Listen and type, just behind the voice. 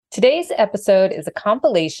Today's episode is a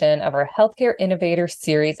compilation of our Healthcare Innovator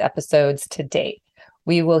Series episodes to date.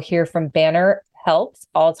 We will hear from Banner Health's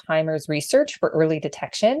Alzheimer's research for early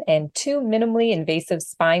detection and two minimally invasive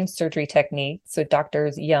spine surgery techniques with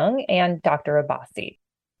Drs. Young and Dr. Abbasi.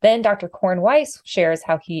 Then Dr. Korn Weiss shares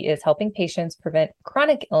how he is helping patients prevent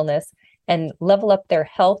chronic illness and level up their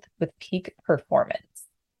health with peak performance.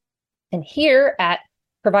 And here at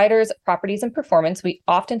Providers, Properties, and Performance, we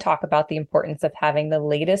often talk about the importance of having the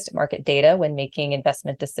latest market data when making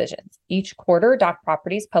investment decisions. Each quarter, Doc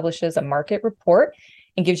Properties publishes a market report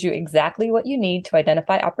and gives you exactly what you need to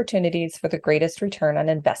identify opportunities for the greatest return on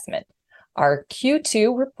investment. Our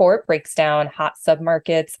Q2 report breaks down hot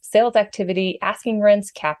submarkets, sales activity, asking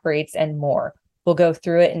rents, cap rates, and more. We'll go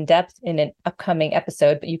through it in depth in an upcoming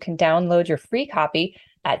episode, but you can download your free copy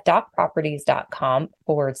at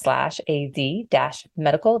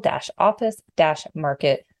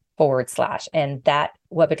docproperties.com/AZ-medical-office-market/. And that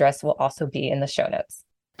web address will also be in the show notes.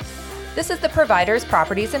 This is the Providers,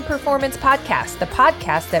 Properties, and Performance podcast, the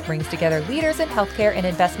podcast that brings together leaders in healthcare and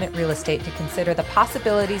investment real estate to consider the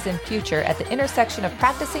possibilities and future at the intersection of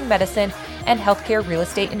practicing medicine and healthcare real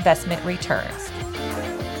estate investment returns.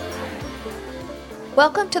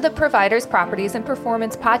 Welcome to the Providers, Properties, and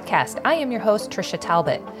Performance podcast. I am your host, Tricia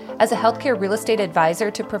Talbot. As a healthcare real estate advisor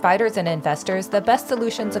to providers and investors, the best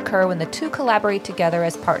solutions occur when the two collaborate together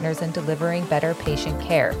as partners in delivering better patient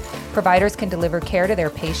care. Providers can deliver care to their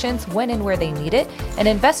patients when and where they need it, and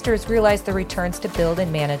investors realize the returns to build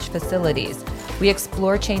and manage facilities. We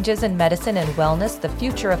explore changes in medicine and wellness, the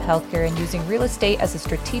future of healthcare, and using real estate as a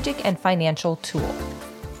strategic and financial tool.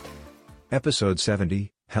 Episode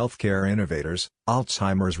 70, Healthcare Innovators,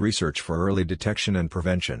 Alzheimer's Research for Early Detection and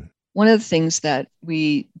Prevention. One of the things that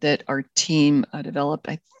our team developed,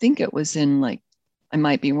 I think it was in I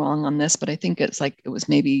might be wrong on this, but I think it was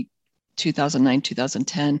maybe 2009,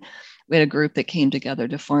 2010. We had a group that came together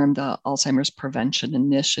to form the Alzheimer's Prevention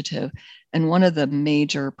Initiative. And one of the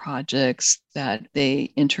major projects that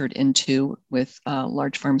they entered into with a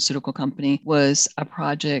large pharmaceutical company was a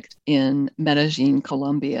project in Medellin,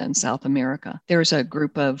 Colombia, in South America. There's a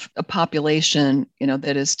group of a population,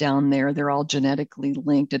 that is down there. They're all genetically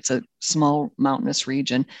linked. It's a small mountainous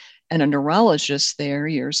region. And a neurologist there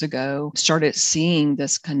years ago started seeing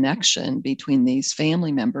this connection between these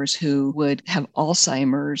family members who would have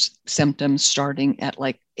Alzheimer's symptoms starting at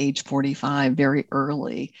age 45, very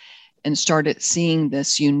early, and started seeing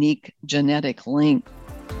this unique genetic link.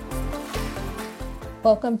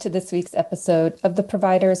 Welcome to this week's episode of the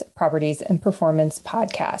Providers, Properties, and Performance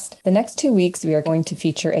podcast. The next 2 weeks, we are going to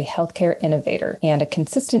feature a healthcare innovator. And a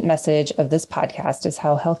consistent message of this podcast is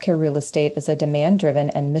how healthcare real estate is a demand-driven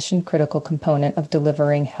and mission-critical component of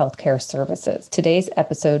delivering healthcare services. Today's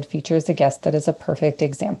episode features a guest that is a perfect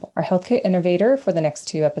example. Our healthcare innovator for the next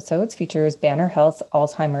 2 episodes features Banner Health's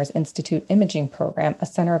Alzheimer's Institute Imaging Program, a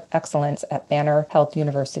center of excellence at Banner Health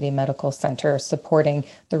University Medical Center, supporting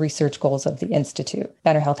the research goals of the Institute.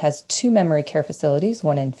 Banner Health has 2 memory care facilities,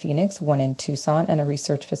 one in Phoenix, one in Tucson, and a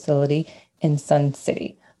research facility in Sun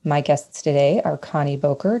City. My guests today are Connie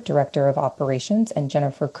Boker, Director of Operations, and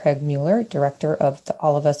Jennifer Craig Mueller, Director of the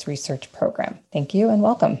All of Us Research Program. Thank you and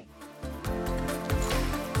welcome.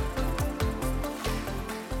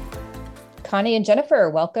 Connie and Jennifer,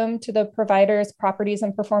 welcome to the Providers, Properties,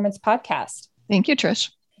 and Performance podcast. Thank you, Trish.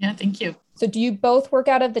 Yeah, thank you. So do you both work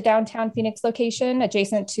out of the downtown Phoenix location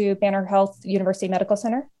adjacent to Banner Health University Medical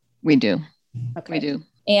Center? We do. Okay. We do.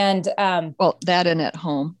 And that and at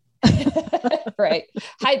home. Right.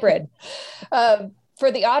 Hybrid.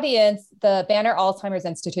 For the audience, the Banner Alzheimer's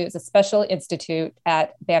Institute is a special institute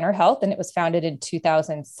at Banner Health, and it was founded in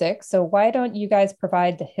 2006. So why don't you guys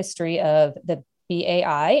provide the history of the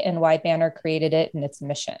BAI and why Banner created it and its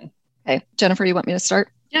mission? Okay. Jennifer, you want me to start?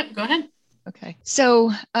 Yeah, go ahead. Okay.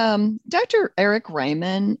 So Dr. Eric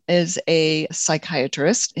Reiman is a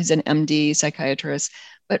psychiatrist. He's an MD psychiatrist,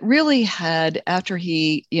 but really had, after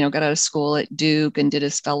he, got out of school at Duke and did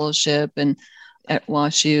his fellowship and at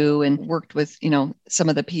WashU and worked with, some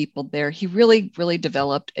of the people there, he really, really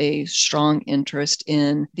developed a strong interest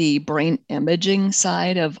in the brain imaging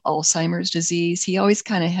side of Alzheimer's disease. He always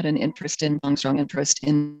kind of had strong interest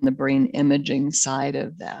in the brain imaging side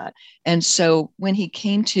of that. And so when he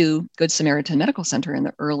came to Good Samaritan Medical Center in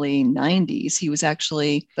the early 90s, he was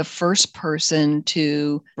actually the first person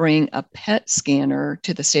to bring a PET scanner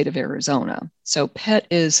to the state of Arizona. So PET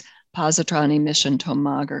is positron emission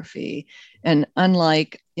tomography. And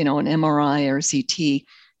unlike, an MRI or CT,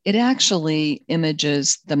 it actually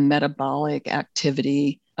images the metabolic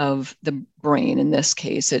activity of the brain. In this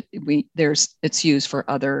case, it's used for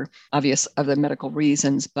other medical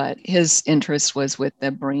reasons, but his interest was with the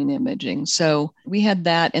brain imaging. So we had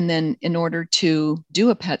that. And then in order to do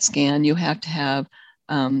a PET scan, you have to have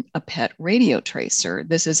a PET radio tracer.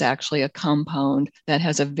 This is actually a compound that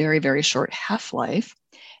has a very, very short half-life.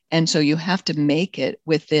 And so you have to make it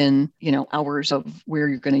within, hours of where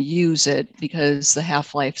you're going to use it, because the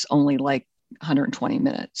half-life's only like 120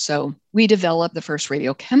 minutes. So we developed the first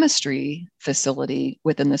radiochemistry facility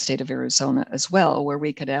within the state of Arizona as well, where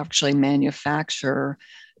we could actually manufacture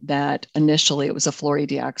that. Initially, it was a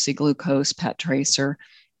fluorodeoxyglucose PET tracer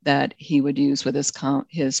that he would use with his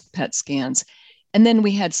PET scans. And then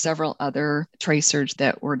we had several other tracers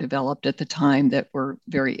that were developed at the time that were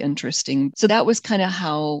very interesting. So that was kind of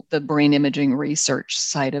how the brain imaging research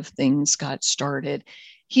side of things got started.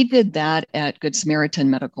 He did that at Good Samaritan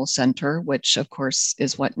Medical Center, which of course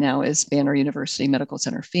is what now is Banner University Medical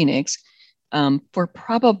Center, Phoenix, for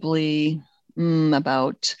probably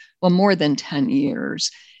more than 10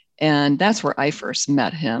 years. And that's where I first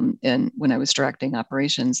met him when I was directing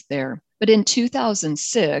operations there. But in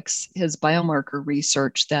 2006, his biomarker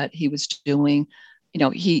research that he was doing,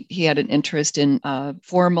 he had an interest in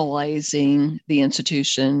formalizing the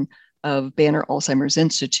institution of Banner Alzheimer's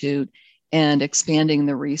Institute and expanding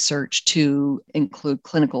the research to include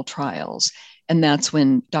clinical trials. And that's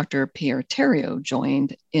when Dr. Pierre Theriault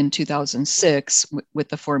joined in 2006 with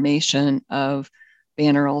the formation of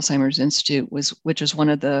Banner Alzheimer's Institute, which is one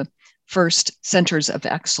of the first centers of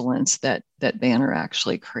excellence that Banner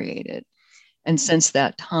actually created. And since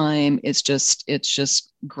that time, it's just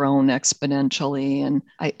grown exponentially. And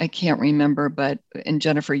I can't remember, and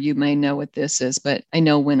Jennifer, you may know what this is, but I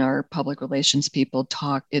know when our public relations people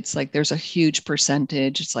talk, it's like there's a huge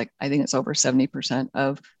percentage. It's like, I think it's over 70%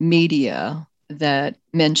 of media that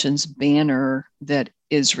mentions Banner that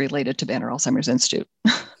is related to Banner Alzheimer's Institute.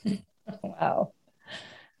 Wow.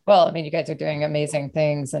 Well, I mean, you guys are doing amazing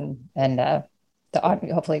things, and the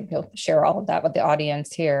audience, hopefully you'll share all of that with the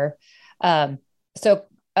audience here. So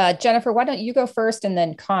Jennifer, why don't you go first, and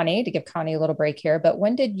then Connie, to give Connie a little break here. But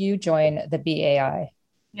when did you join the BAI?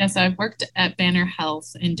 Yes, I've worked at Banner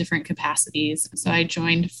Health in different capacities. So I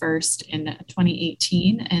joined first in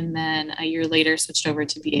 2018, and then a year later switched over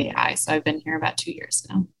to BAI. So I've been here about 2 years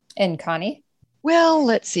now. And Connie? Well,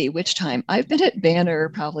 let's see which time. I've been at Banner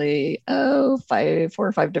probably 4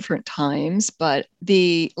 or 5 different times, but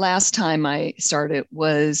the last time I started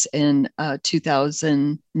was in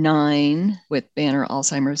 2009 with Banner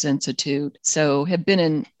Alzheimer's Institute. So have been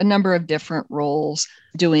in a number of different roles,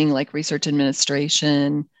 doing like research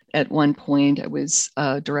administration. At one point, I was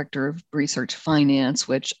director of research finance,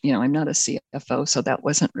 which, I'm not a CFO, so that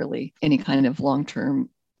wasn't really any kind of long-term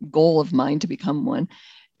goal of mine to become one.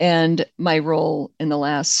 And my role in the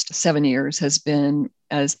last 7 years has been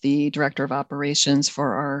as the director of operations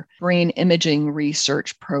for our brain imaging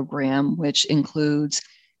research program, which includes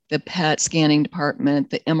the PET scanning department,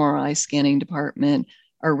 the MRI scanning department,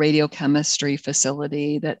 our radiochemistry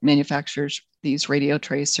facility that manufactures these radio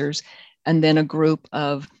tracers, and then a group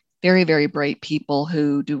of very, very bright people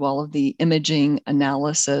who do all of the imaging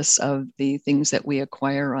analysis of the things that we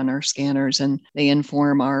acquire on our scanners. And they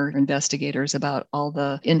inform our investigators about all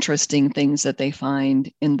the interesting things that they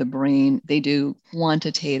find in the brain. They do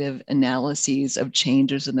quantitative analyses of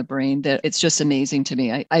changes in the brain that it's just amazing to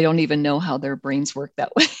me. I don't even know how their brains work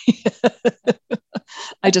that way.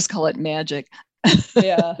 I just call it magic.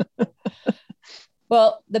 Yeah.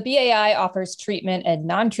 Well, the BAI offers treatment and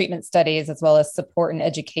non-treatment studies, as well as support and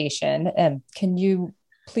education. Can you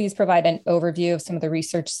please provide an overview of some of the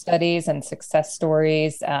research studies and success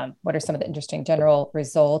stories? What are some of the interesting general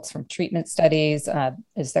results from treatment studies?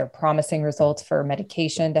 Is there promising results for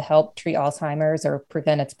medication to help treat Alzheimer's or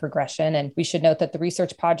prevent its progression? And we should note that the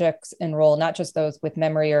research projects enroll not just those with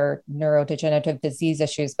memory or neurodegenerative disease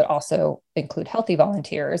issues, but also include healthy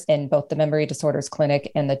volunteers in both the memory disorders clinic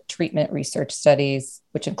and the treatment research studies,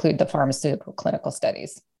 which include the pharmaceutical clinical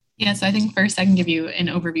studies. Yes, I think first I can give you an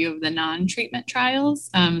overview of the non-treatment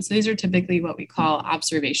trials. So these are typically what we call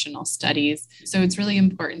observational studies. So it's really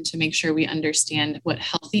important to make sure we understand what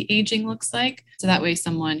healthy aging looks like. So that way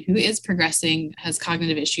someone who is progressing, has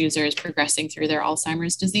cognitive issues, or is progressing through their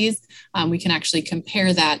Alzheimer's disease, we can actually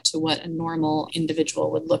compare that to what a normal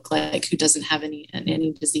individual would look like who doesn't have any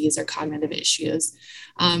disease or cognitive issues.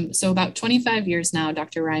 So about 25 years now,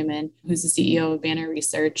 Dr. Reimann, who's the CEO of Banner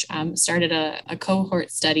Research, started a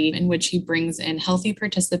cohort study in which he brings in healthy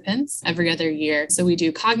participants every other year. So we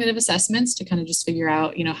do cognitive assessments to kind of just figure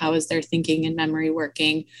out, how is their thinking and memory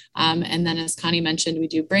working. And then as Connie mentioned, we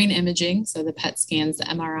do brain imaging, so the PET scans, the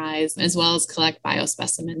MRIs, as well as collect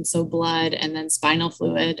biospecimens, so blood and then spinal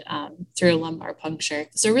fluid through a lumbar puncture.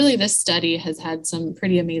 So really this study has had some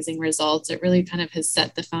pretty amazing results. It really kind of has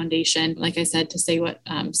set the foundation, like I said, to see what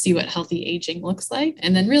healthy aging looks like.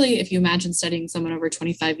 And then really, if you imagine studying someone over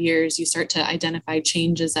 25 years, you start to identify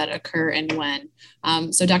changes that occur and when.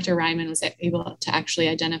 So Dr. Ryman was able to actually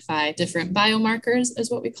identify different biomarkers, is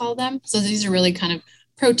what we call them. So these are really kind of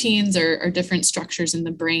proteins or different structures in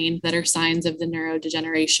the brain that are signs of the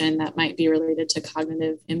neurodegeneration that might be related to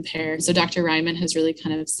cognitive impairment. So Dr. Ryman has really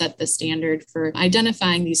kind of set the standard for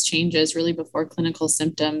identifying these changes really before clinical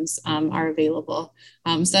symptoms are available.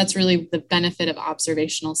 So that's really the benefit of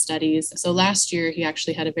observational studies. So last year, he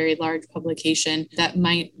actually had a very large publication that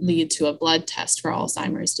might lead to a blood test for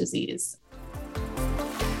Alzheimer's disease.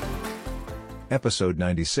 Episode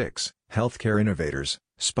 96, Healthcare Innovators,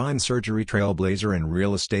 Spine Surgery Trailblazer and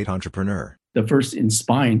Real Estate Entrepreneur. The first in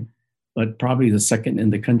spine, but probably the second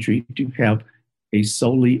in the country to have a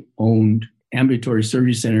solely owned ambulatory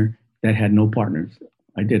surgery center that had no partners.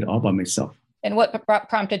 I did it all by myself. And what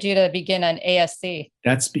prompted you to begin an ASC?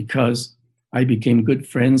 That's because I became good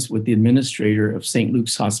friends with the administrator of St.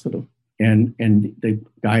 Luke's Hospital and the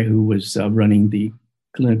guy who was running the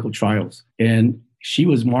clinical trials. And she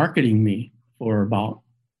was marketing me for about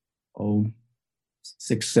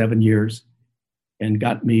 6-7 years and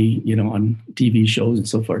got me, on TV shows and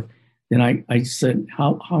so forth. Then I said,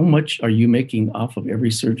 how much are you making off of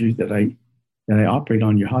every surgery that I operate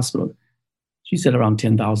on your hospital? She said around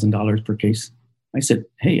 $10,000 per case. I said,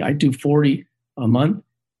 hey, I do 40 a month.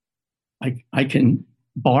 I can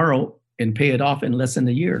borrow and pay it off in less than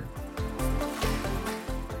a year.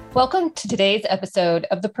 Welcome to today's episode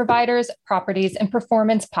of the Providers, Properties, and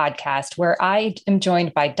Performance podcast, where I am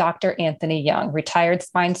joined by Dr. Anthony Young, retired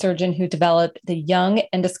spine surgeon who developed the Young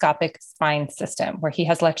Endoscopic Spine System, where he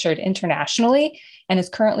has lectured internationally and is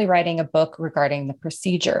currently writing a book regarding the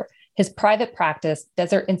procedure. His private practice,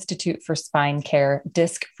 Desert Institute for Spine Care,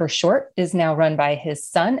 DISC for short, is now run by his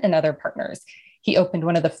son and other partners. He opened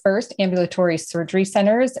one of the first ambulatory surgery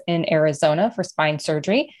centers in Arizona for spine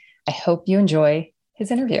surgery. I hope you enjoy his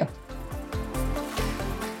interview.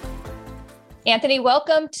 Anthony,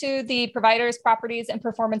 welcome to the Providers, Properties, and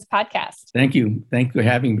Performance podcast. Thank you. Thank you for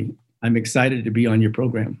having me. I'm excited to be on your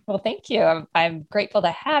program. Well, thank you. I'm grateful to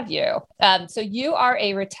have you. So you are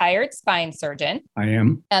a retired spine surgeon. I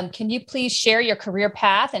am. Can you please share your career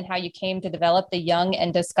path and how you came to develop the Young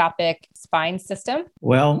Endoscopic Spine System?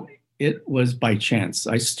 Well, it was by chance.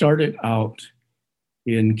 I started out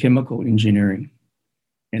in chemical engineering.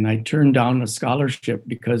 And I turned down a scholarship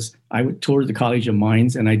because I would tour the College of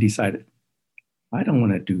Mines and I decided, I don't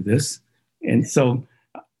want to do this. And so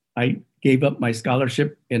I gave up my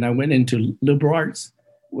scholarship and I went into liberal arts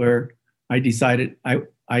where I decided I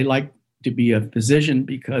like to be a physician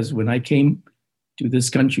because when I came to this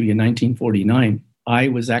country in 1949, I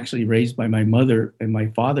was actually raised by my mother and my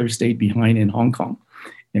father stayed behind in Hong Kong.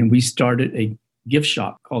 And we started a gift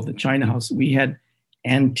shop called the China House. We had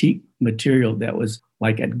antique material that was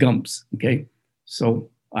like at Gump's, okay? So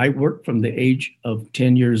I worked from the age of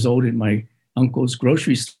 10 years old in my uncle's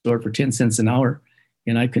grocery store for 10 cents an hour,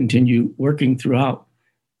 and I continued working throughout.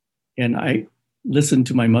 And I listened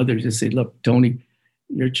to my mother just say, look, Tony,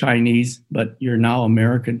 you're Chinese, but you're now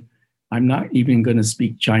American. I'm not even gonna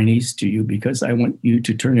speak Chinese to you because I want you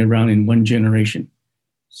to turn it around in one generation.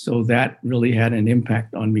 So that really had an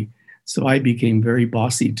impact on me. So I became very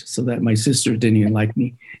bossy so that my sister didn't even like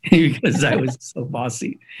me because I was so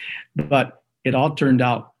bossy. But it all turned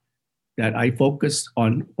out that I focused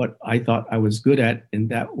on what I thought I was good at, and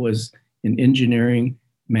that was in engineering,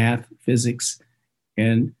 math, physics.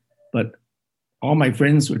 But all my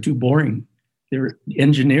friends were too boring. They were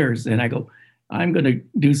engineers. And I go, I'm going to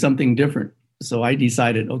do something different. So I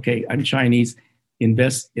decided, okay, I'm Chinese,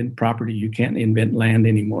 invest in property. You can't invent land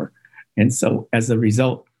anymore. And so as a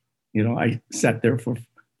result, I sat there for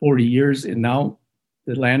 40 years, and now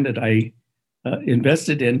the land that I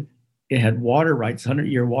invested in, it had water rights,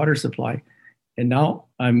 100-year water supply. And now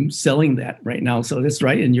I'm selling that right now. So that's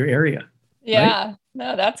right in your area. Yeah, right?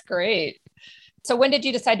 No, that's great. So when did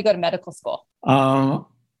you decide to go to medical school?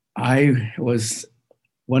 I was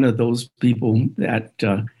one of those people that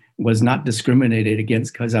was not discriminated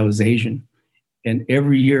against because I was Asian. And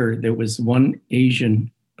every year there was one Asian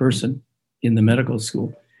person in the medical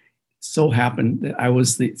school. So happened that I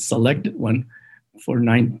was the selected one for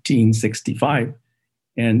 1965.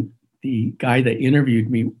 And the guy that interviewed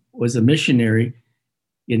me was a missionary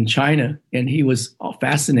in China, and he was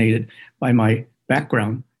fascinated by my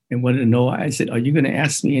background and wanted to know. I said, "Are you going to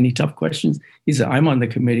ask me any tough questions?" He said, "I'm on the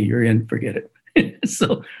committee. You're in. Forget it."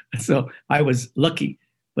 so I was lucky.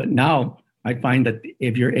 But now I find that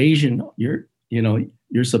if you're Asian, you're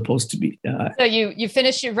supposed to be. So you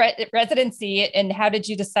finished your residency, and how did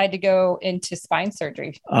you decide to go into spine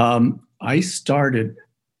surgery? I started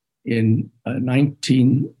in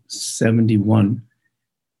 1971,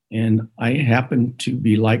 and I happened to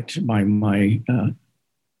be liked by my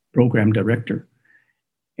program director.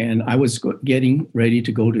 And I was getting ready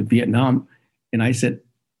to go to Vietnam, and I said,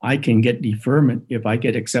 I can get deferment if I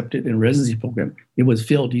get accepted in a residency program. It was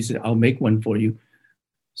filled. He said, I'll make one for you.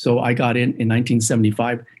 So I got in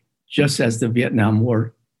 1975, just as the Vietnam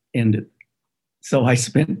War ended. So I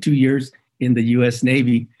spent 2 years in the US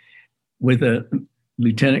Navy with a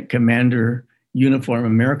lieutenant commander uniform,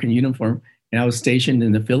 American uniform, and I was stationed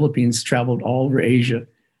in the Philippines, traveled all over Asia.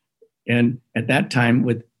 And at that time,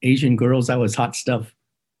 with Asian girls, I was hot stuff.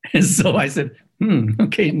 And so I said,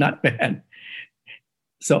 okay, not bad.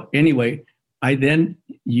 So anyway, I then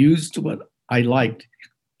used what I liked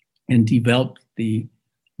and developed the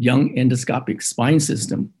young endoscopic spine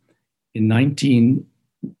system in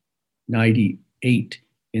 1998.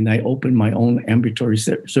 And I opened my own ambulatory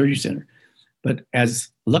surgery center. But as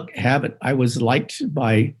luck have it, I was liked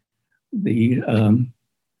by the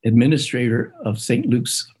administrator of St.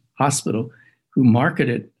 Luke's Hospital, who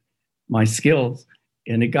marketed my skills.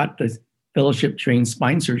 And it got the fellowship trained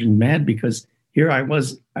spine surgeon mad, because here I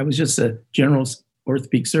was just a general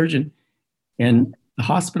orthopedic surgeon, and the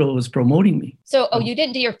hospital was promoting me. So, you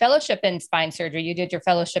didn't do your fellowship in spine surgery. You did your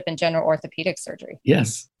fellowship in general orthopedic surgery.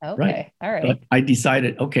 Yes. Okay. Right. All right. But I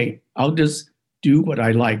decided, okay, I'll just do what I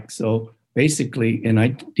like. So basically, and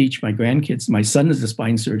I teach my grandkids. My son is a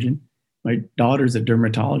spine surgeon. My daughter's a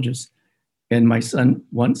dermatologist. And my son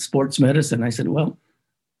wants sports medicine. I said, well,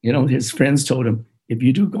 his friends told him, if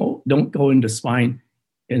you don't go into spine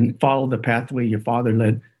and follow the pathway your father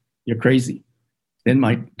led, you're crazy. Then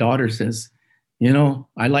my daughter says,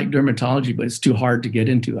 I like dermatology, but it's too hard to get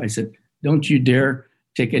into. I said, don't you dare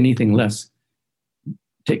take anything less.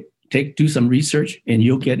 Do some research and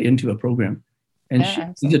you'll get into a program. And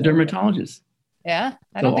she's a dermatologist. Yeah,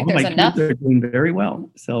 I don't think there's enough. They're doing very well.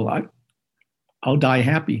 So I'll die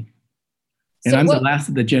happy. And I'm the last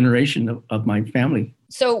of the generation of my family.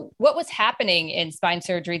 So what was happening in spine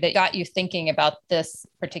surgery that got you thinking about this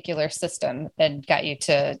particular system and got you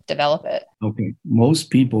to develop it? Okay. Most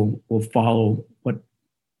people will follow what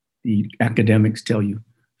the academics tell you.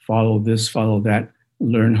 Follow this, follow that,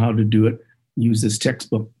 learn how to do it, use this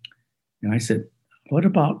textbook. And I said, what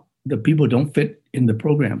about the people who don't fit in the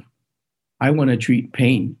program? I want to treat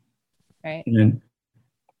pain. Right. And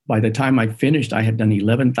by the time I finished, I had done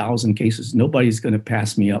 11,000 cases. Nobody's going to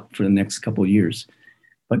pass me up for the next couple of years.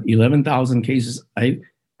 But 11,000 cases, I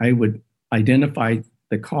would identify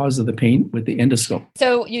the cause of the pain with the endoscope.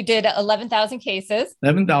 So you did 11,000 cases?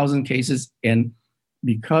 11,000 cases. And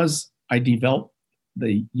because I developed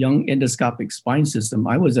the young endoscopic spine system,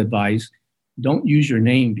 I was advised, don't use your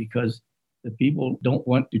name, because the people don't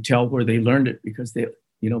want to tell where they learned it, because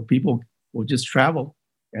people will just travel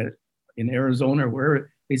in Arizona or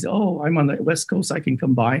wherever. They say, oh, I'm on the West Coast, I can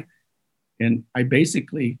come by. And I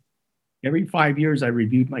basically, every 5 years, I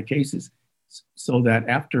reviewed my cases so that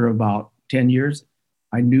after about 10 years,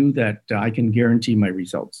 I knew that I can guarantee my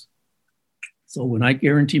results. So when I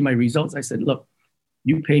guarantee my results, I said, look,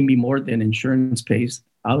 you pay me more than insurance pays.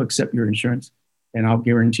 I'll accept your insurance, and I'll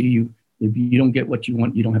guarantee you, if you don't get what you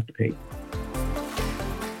want, you don't have to pay.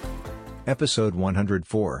 Episode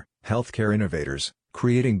 104, Healthcare Innovators,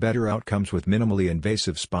 Creating Better Outcomes with Minimally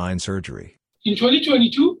Invasive Spine Surgery. In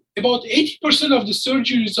 2022, about 80% of the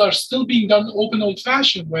surgeries are still being done open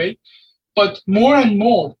old-fashioned way, but more and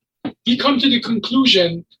more, we come to the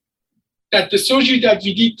conclusion that the surgery that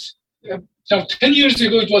we did 10 years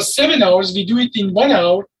ago, it was 7 hours. We do it in 1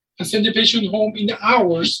 hour and send the patient home in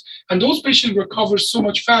hours, and those patients recover so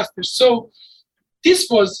much faster. So this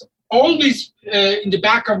was always in the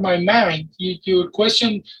back of my mind. Your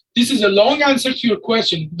question, this is a long answer to your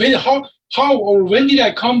question. How or when did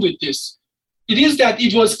I come with this? It is that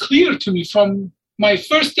it was clear to me from my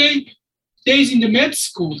first days in the med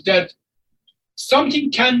school that something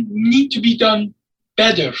need to be done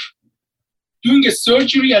better. Doing a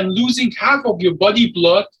surgery and losing half of your body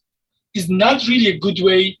blood is not really a good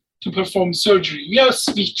way to perform surgery. Yes,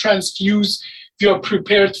 we transfuse, we are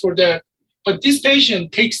prepared for that. But this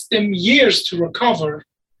patient takes them years to recover.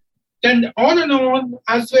 Then on and on,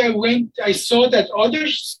 as I went, I saw that other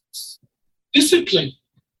disciplines,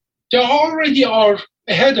 they already are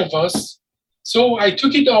ahead of us. So I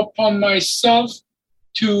took it upon myself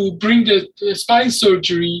to bring the spine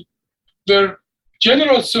surgery, where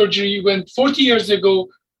general surgery went 40 years ago,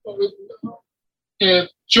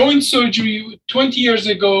 joint surgery 20 years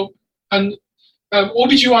ago, and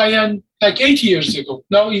OBGYN like 80 years ago.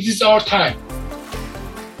 Now it is our time.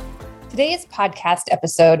 Today's podcast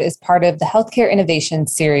episode is part of the Healthcare Innovation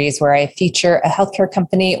series, where I feature a healthcare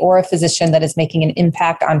company or a physician that is making an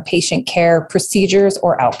impact on patient care, procedures,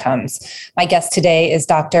 or outcomes. My guest today is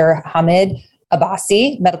Dr. Hamid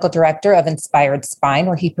Abbasi, Medical Director of Inspired Spine,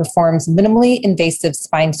 where he performs minimally invasive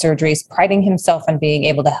spine surgeries, priding himself on being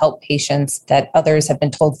able to help patients that others have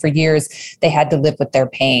been told for years they had to live with their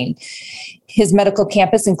pain. His medical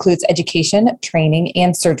campus includes education, training,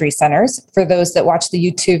 and surgery centers. For those that watch the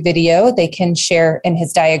YouTube video, they can share in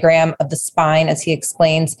his diagram of the spine as he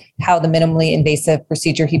explains how the minimally invasive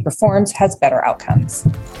procedure he performs has better outcomes.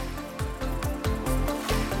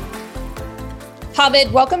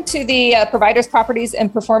 Hamid, welcome to the Providers, Properties,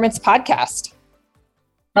 and Performance podcast.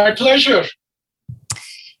 My pleasure.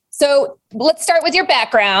 So let's start with your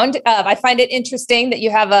background. I find it interesting that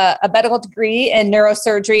you have a medical degree in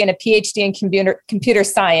neurosurgery and a PhD in computer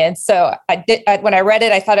science. So when I read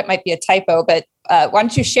it, I thought it might be a typo, but why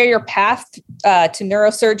don't you share your path to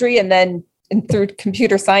neurosurgery and then through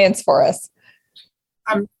computer science for us?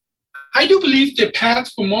 I do believe the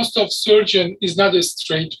path for most of surgeons is not a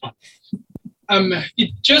straight one.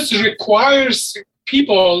 It just requires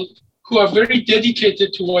people who are very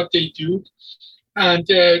dedicated to what they do, and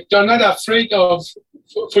they're not afraid of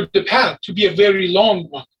for the path to be a very long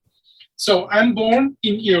one. So I'm born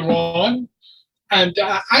in Iran, and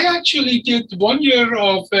I actually did 1 year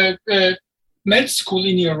of med school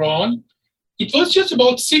in Iran. It was just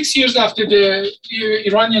about 6 years after the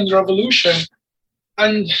Iranian Revolution,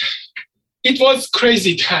 and it was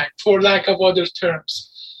crazy time, for lack of other terms.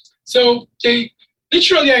 So I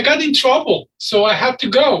got in trouble, so I had to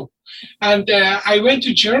go. And I went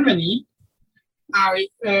to Germany.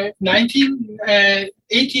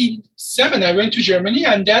 1987, I went to Germany,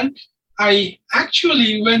 and then I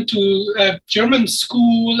actually went to German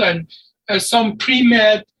school and some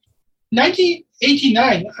pre-med.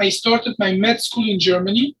 1989, I started my med school in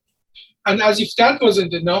Germany. And as if that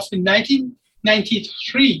wasn't enough, in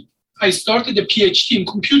 1993, I started a PhD in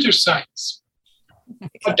computer science.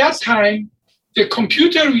 At that time, the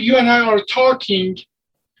computer you and I are talking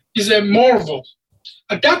is a marvel.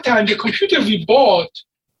 At that time, the computer we bought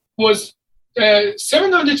was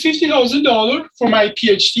 $750,000 for my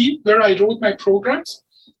PhD, where I wrote my programs.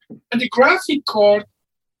 And the graphic card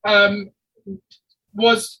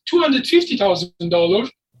was $250,000.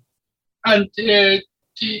 And the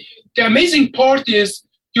amazing part is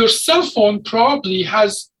your cell phone probably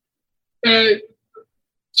has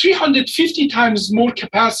 350 times more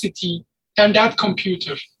capacity than that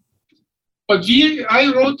computer. But I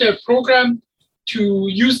wrote a program to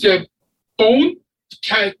use the bone,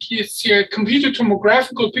 it's a computer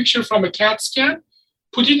tomographical picture from a CAT scan,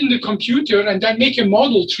 put it in the computer, and then make a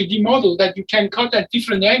model, 3D model that you can cut at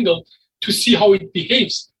different angle to see how it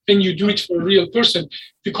behaves when you do it for a real person.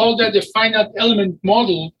 We call that a finite element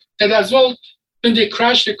model that as well, when they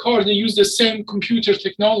crash the car, they use the same computer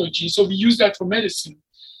technology. So we use that for medicine.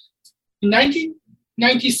 In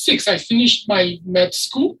 1996, I finished my med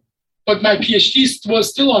school, but my PhD was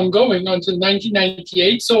still ongoing until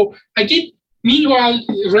 1998. So I did, meanwhile,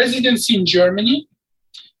 residency in Germany,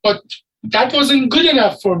 but that wasn't good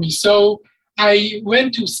enough for me. So I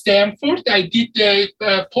went to Stanford. I did the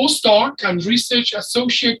postdoc and research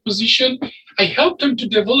associate position. I helped them to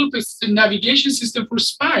develop a navigation system for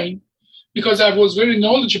spine because I was very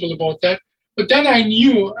knowledgeable about that. But then I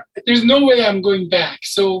knew there's no way I'm going back.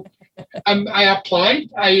 So I applied.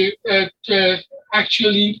 I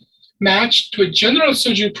actually matched to a general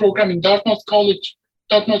surgery program in Dartmouth College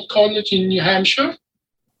in New Hampshire.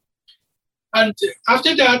 And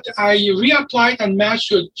after that, I reapplied and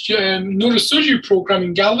matched to a neurosurgery program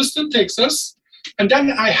in Galveston, Texas. And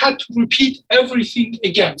then I had to repeat everything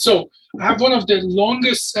again. So I have one of the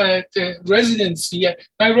longest residency.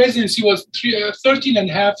 My residency was 13 and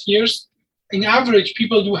a half years. In average,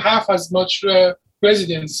 people do half as much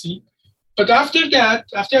residency. But after that,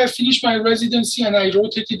 after I finished my residency and I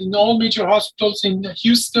rotated in all major hospitals in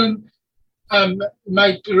Houston,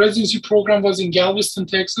 my residency program was in Galveston,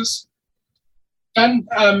 Texas. And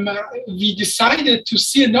we decided to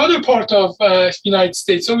see another part of the United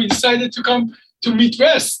States. So we decided to come to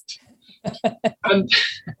Midwest.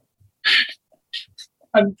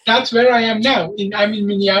 and that's where I am now. I'm in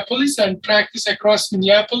Minneapolis and practice across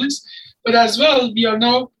Minneapolis. But as well, we are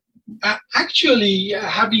now actually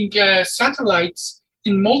having satellites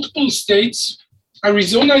in multiple states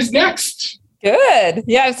Arizona is next. Good.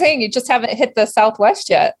 Yeah, I was saying you just haven't hit the Southwest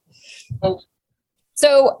yet. Oh.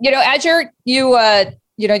 So, as you're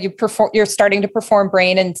starting to perform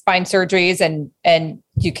brain and spine surgeries and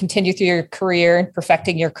you continue through your career and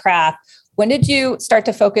perfecting your craft. When did you start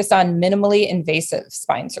to focus on minimally invasive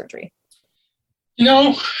spine surgery?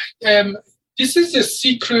 This is a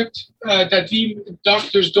secret that we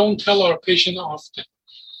doctors don't tell our patient often.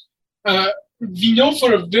 We know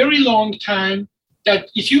for a very long time that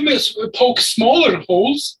if you poke smaller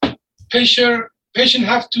holes, patient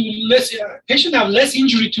have less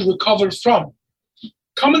injury to recover from.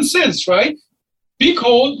 Common sense, right? Big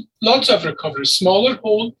hole, lots of recovery. Smaller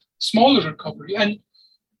hole, smaller recovery. And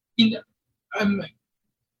in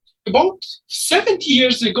about 70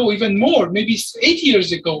 years ago, even more, maybe 80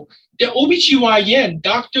 years ago, the OBGYN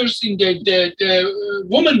doctors, the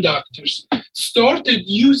woman doctors, started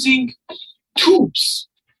using tubes.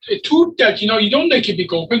 A tube that, you don't make a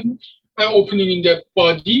big opening in the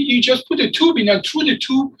body. You just put a tube in, and through the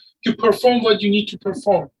tube, you perform what you need to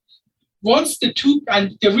perform. Once the tube,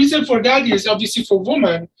 and the reason for that is obviously for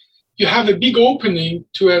women, you have a big opening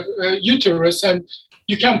to a uterus, and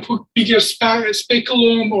you can put bigger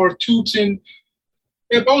speculum or tubes in.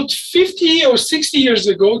 About 50 or 60 years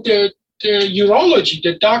ago, the urology,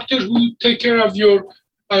 the doctor who take care of your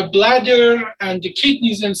bladder and the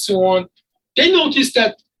kidneys and so on, they noticed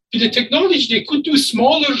that with the technology, they could do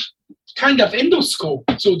smaller kind of endoscope.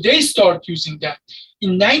 So they start using that.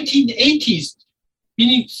 In 1980s,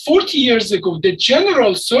 meaning 40 years ago, the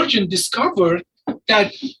general surgeon discovered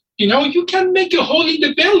that, you can make a hole in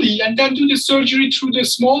the belly and then do the surgery through the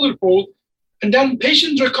smaller hole, and then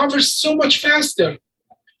patient recovers so much faster.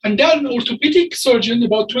 And then orthopedic surgeon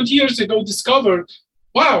about 20 years ago discovered,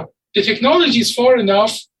 wow, the technology is far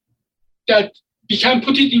enough that we can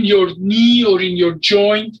put it in your knee or in your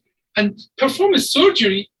joint and perform a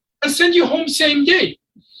surgery and send you home same day.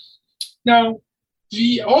 Now,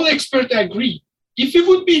 all experts agree. If we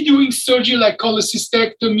would be doing surgery like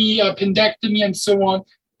cholecystectomy, appendectomy, and so on,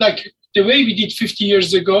 like the way we did 50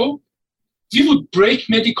 years ago, we would break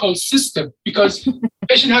medical system because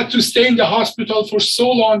patient had to stay in the hospital for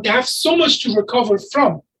so long. They have so much to recover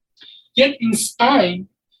from. Yet in spine,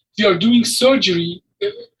 we are doing surgery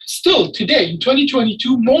still today in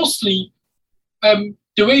 2022, mostly the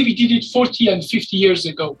way we did it 40 and 50 years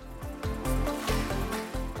ago.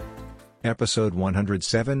 Episode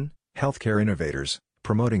 107, Healthcare Innovators,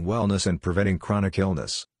 Promoting Wellness and Preventing Chronic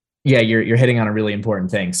Illness. Yeah, you're hitting on a really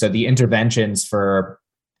important thing. So the interventions for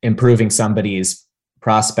improving somebody's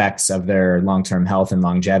prospects of their long-term health and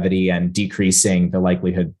longevity and decreasing the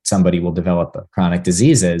likelihood somebody will develop chronic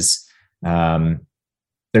diseases,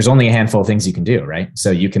 there's only a handful of things you can do, right? So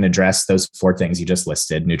you can address those 4 things you just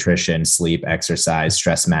listed: nutrition, sleep, exercise,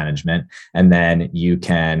 stress management, and then you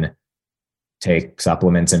can take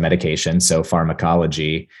supplements and medications, so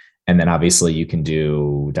pharmacology. And then obviously you can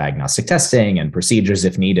do diagnostic testing and procedures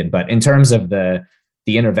if needed. But in terms of the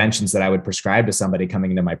interventions that I would prescribe to somebody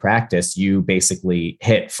coming into my practice, you basically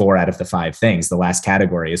hit 4 out of the 5 things. The last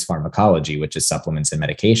category is pharmacology, which is supplements and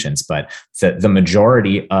medications. But the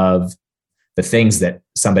majority of the things that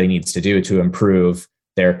somebody needs to do to improve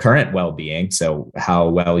their current well-being, so how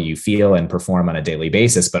well you feel and perform on a daily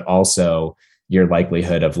basis, but also your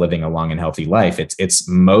likelihood of living a long and healthy life, it's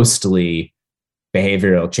mostly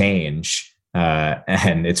behavioral change,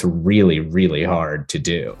 and it's really, really hard to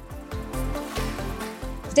do.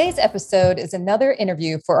 Today's episode is another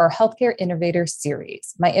interview for our Healthcare Innovator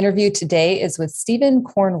series. My interview today is with Stephen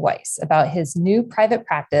Kornweiss about his new private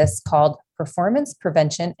practice called Performance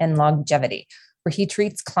Prevention and Longevity, where he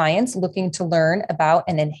treats clients looking to learn about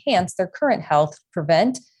and enhance their current health,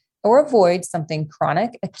 prevent or avoid something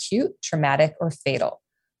chronic, acute, traumatic, or fatal.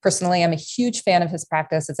 Personally, I'm a huge fan of his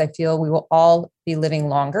practice as I feel we will all be living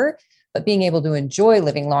longer, but being able to enjoy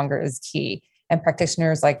living longer is key, and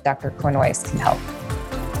practitioners like Dr. Kornweiss can help.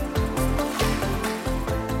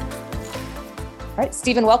 All right,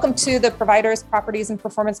 Stephen, welcome to the Providers, Properties, and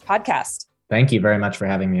Performance podcast. Thank you very much for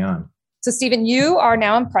having me on. So, Stephen, you are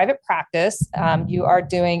now in private practice. You are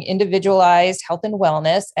doing individualized health and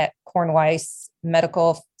wellness at Kornweiss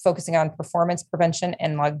Medical, focusing on performance prevention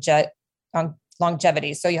and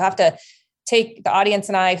longevity. So you have to take the audience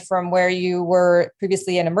and I from where you were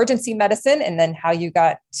previously in emergency medicine and then how you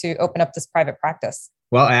got to open up this private practice.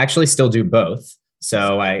 Well, I actually still do both.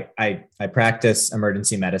 So I practice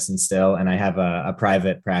emergency medicine still, and I have a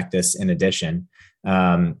private practice in addition.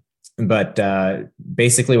 But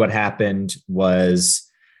basically what happened was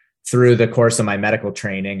through the course of my medical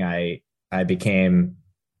training, I became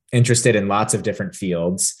interested in lots of different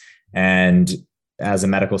fields. And as a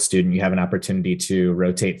medical student, you have an opportunity to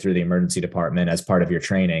rotate through the emergency department as part of your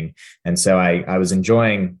training. And so I was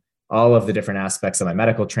enjoying all of the different aspects of my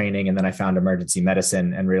medical training. And then I found emergency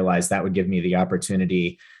medicine and realized that would give me the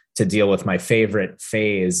opportunity to deal with my favorite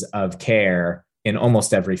phase of care in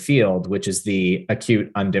almost every field, which is the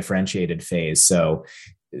acute undifferentiated phase. So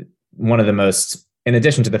one of the most, in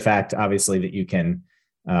addition to the fact, obviously, that you can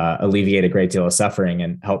alleviate a great deal of suffering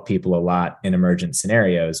and help people a lot in emergent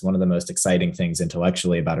scenarios, one of the most exciting things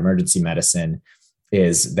intellectually about emergency medicine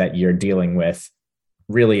is that you're dealing with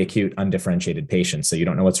really acute undifferentiated patients. So you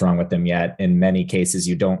don't know what's wrong with them yet. In many cases,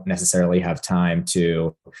 you don't necessarily have time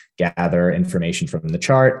to gather information from the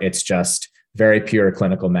chart. It's just very pure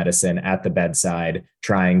clinical medicine at the bedside,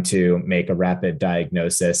 trying to make a rapid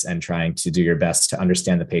diagnosis and trying to do your best to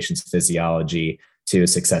understand the patient's physiology to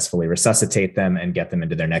successfully resuscitate them and get them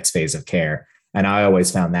into their next phase of care. And I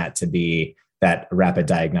always found that to be, that rapid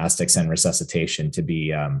diagnostics and resuscitation to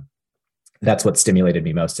be, that's what stimulated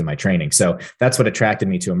me most in my training. So that's what attracted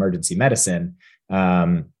me to emergency medicine.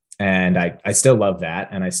 And I still love that.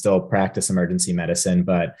 And I still practice emergency medicine.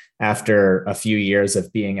 But after a few years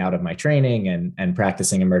of being out of my training and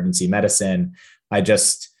practicing emergency medicine, I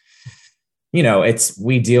just,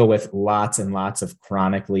 we deal with lots and lots of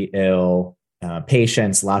chronically ill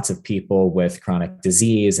patients, lots of people with chronic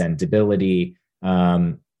disease and debility.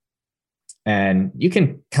 And you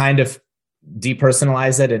can kind of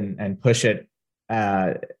depersonalize it and push it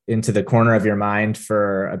into the corner of your mind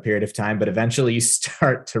for a period of time. But eventually you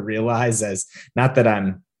start to realize, as not that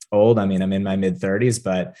I'm old, I mean, I'm in my mid 30s,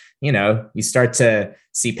 but you start to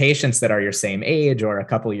see patients that are your same age or a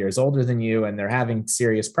couple of years older than you, and they're having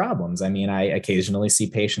serious problems. I mean, I occasionally see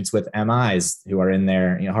patients with MIs who are in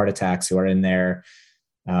their, heart attacks who are in their,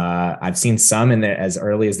 I've seen some in there as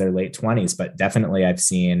early as their late 20s, but definitely I've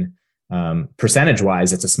seen percentage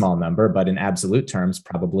wise, it's a small number, but in absolute terms,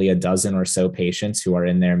 probably a dozen or so patients who are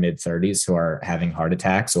in their mid 30s who are having heart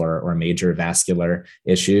attacks or major vascular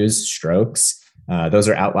issues, strokes. Those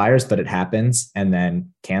are outliers, but it happens. And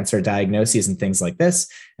then cancer diagnoses and things like this.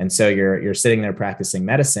 And so you're sitting there practicing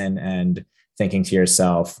medicine and thinking to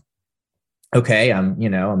yourself, okay,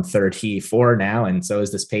 I'm 34 now, and so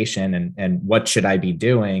is this patient, and what should I be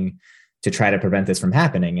doing to try to prevent this from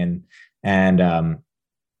happening? And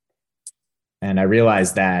I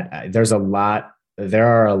realized that there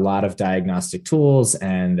are a lot of diagnostic tools,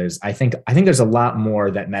 and I think there's a lot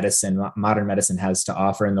more that modern medicine has to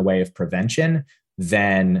offer in the way of prevention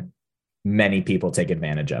than many people take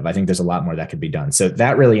advantage of. I think there's a lot more that could be done. So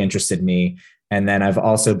that really interested me. And then I've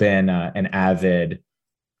also been I'm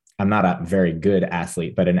not a very good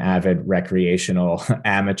athlete, but an avid recreational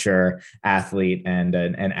amateur athlete and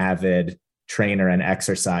an avid trainer and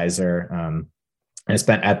exerciser. And I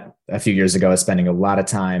spent a few years ago, I was spending a lot of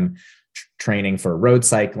time training for road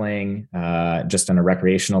cycling, just on a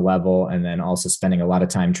recreational level, and then also spending a lot of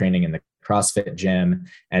time training in the CrossFit gym.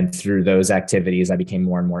 And through those activities, I became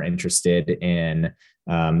more and more interested in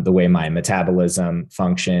the way my metabolism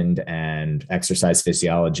functioned and exercise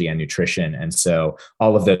physiology and nutrition. And so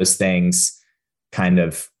all of those things kind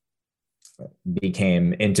of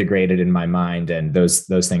became integrated in my mind, and those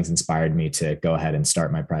things inspired me to go ahead and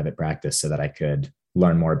start my private practice so that I could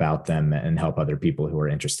learn more about them and help other people who are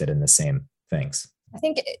interested in the same things. I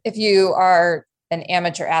think if you are an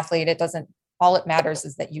amateur athlete, all it matters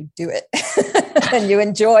is that you do it and you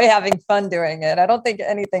enjoy having fun doing it. I don't think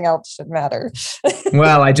anything else should matter.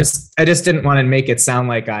 Well, I just didn't want to make it sound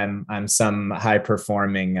like I'm some high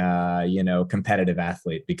performing, competitive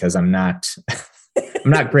athlete, because I'm not.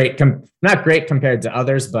 I'm not great compared to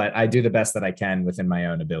others, but I do the best that I can within my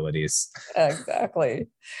own abilities. Exactly.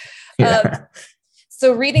 Yeah.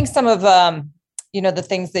 So reading some of, the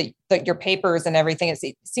things that your papers and everything, it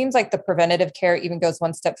seems like the preventative care even goes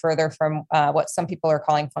one step further from what some people are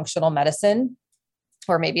calling functional medicine,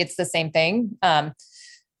 or maybe it's the same thing,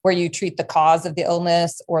 where you treat the cause of the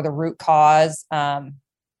illness or the root cause, to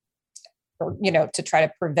try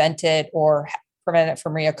to prevent it or prevent it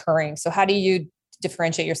from reoccurring. So how do you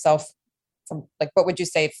differentiate yourself from, what would you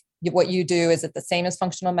say what you do? Is it the same as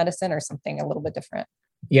functional medicine or something a little bit different?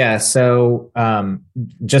 Yeah. So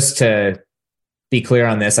just to be clear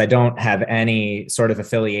on this, I don't have any sort of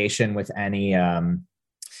affiliation with any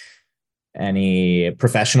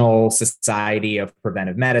professional society of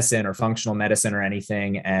preventive medicine or functional medicine or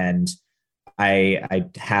anything. And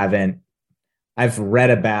I've read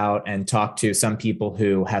about and talked to some people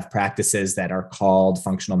who have practices that are called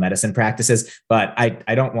functional medicine practices, but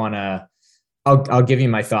I don't want to, I'll give you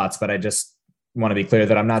my thoughts, but I just want to be clear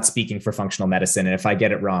that I'm not speaking for functional medicine. And if I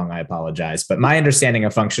get it wrong, I apologize. But my understanding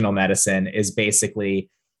of functional medicine is basically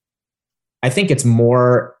I think it's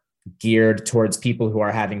more geared towards people who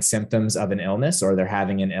are having symptoms of an illness or they're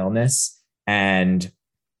having an illness. And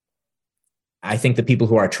I think the people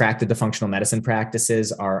who are attracted to functional medicine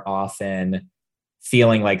practices are often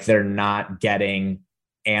feeling like they're not getting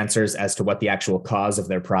answers as to what the actual cause of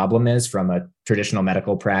their problem is from a traditional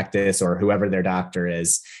medical practice or whoever their doctor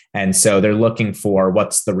is. And so they're looking for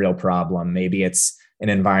what's the real problem. Maybe it's an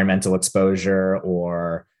environmental exposure,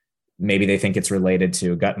 or maybe they think it's related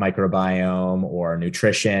to gut microbiome or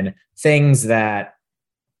nutrition, things that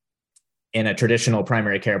in a traditional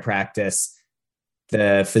primary care practice,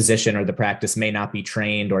 the physician or the practice may not be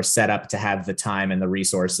trained or set up to have the time and the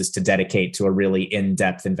resources to dedicate to a really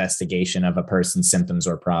in-depth investigation of a person's symptoms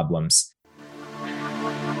or problems.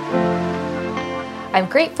 I'm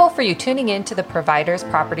grateful for you tuning in to the Providers,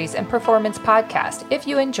 Properties, and Performance podcast. If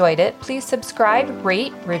you enjoyed it, please subscribe,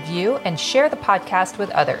 rate, review, and share the podcast with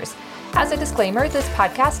others. As a disclaimer, this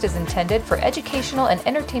podcast is intended for educational and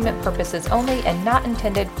entertainment purposes only and not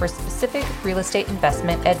intended for specific real estate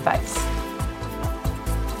investment advice.